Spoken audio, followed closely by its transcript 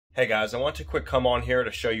Hey guys, I want to quick come on here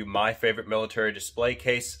to show you my favorite military display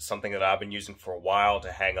case, something that I've been using for a while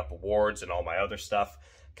to hang up awards and all my other stuff,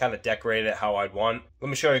 kind of decorate it how I'd want. Let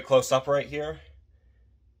me show you close up right here.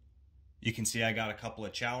 You can see I got a couple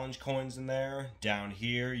of challenge coins in there. Down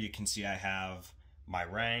here you can see I have my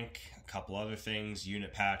rank, a couple other things,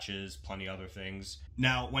 unit patches, plenty other things.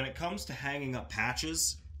 Now when it comes to hanging up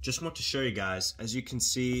patches, just want to show you guys, as you can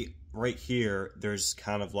see right here, there's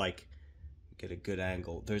kind of like, get a good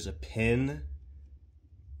angle, there's a pin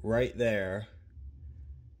right there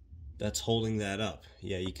that's holding that up.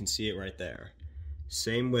 Yeah, you can see it right there.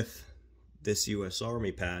 Same with this US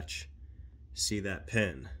Army patch. See that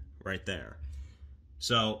pin right there.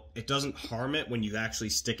 So it doesn't harm it when you actually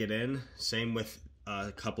stick it in. Same with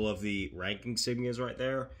a couple of the rank insignias right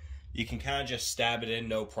there. You can kind of just stab it in,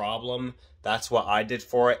 no problem. That's what I did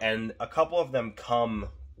for it, and a couple of them come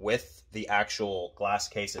with the actual glass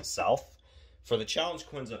case itself. For the challenge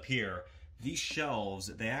coins up here, these shelves,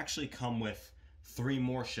 they actually come with 3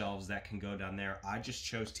 more shelves that can go down there. I just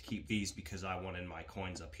chose to keep these because I wanted my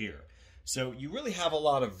coins up here. So you really have a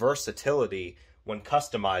lot of versatility when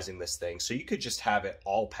customizing this thing. So you could just have it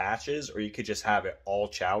all patches, or you could just have it all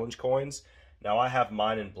challenge coins. Now I have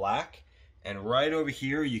mine in black, and right over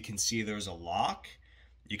here you can see there's a lock.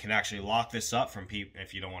 You can actually lock this up from people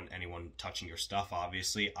if you don't want anyone touching your stuff,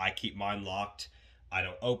 obviously. I keep mine locked. I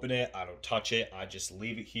don't open it, I don't touch it, I just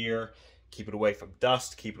leave it here, keep it away from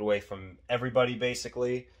dust, keep it away from everybody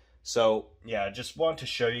basically. So yeah, I just want to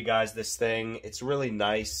show you guys this thing. It's really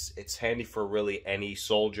nice, it's handy for really any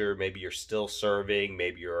soldier. Maybe you're still serving,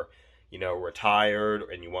 maybe you're, retired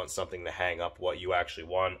and you want something to hang up what you actually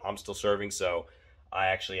want. I'm still serving, so I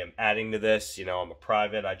actually am adding to this. I'm a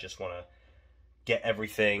private, I just want to get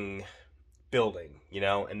everything building,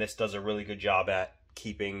 and this does a really good job at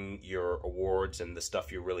keeping your awards and the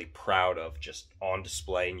stuff you're really proud of just on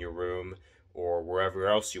display in your room or wherever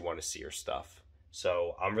else you want to see your stuff.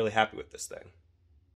 So I'm really happy with this thing.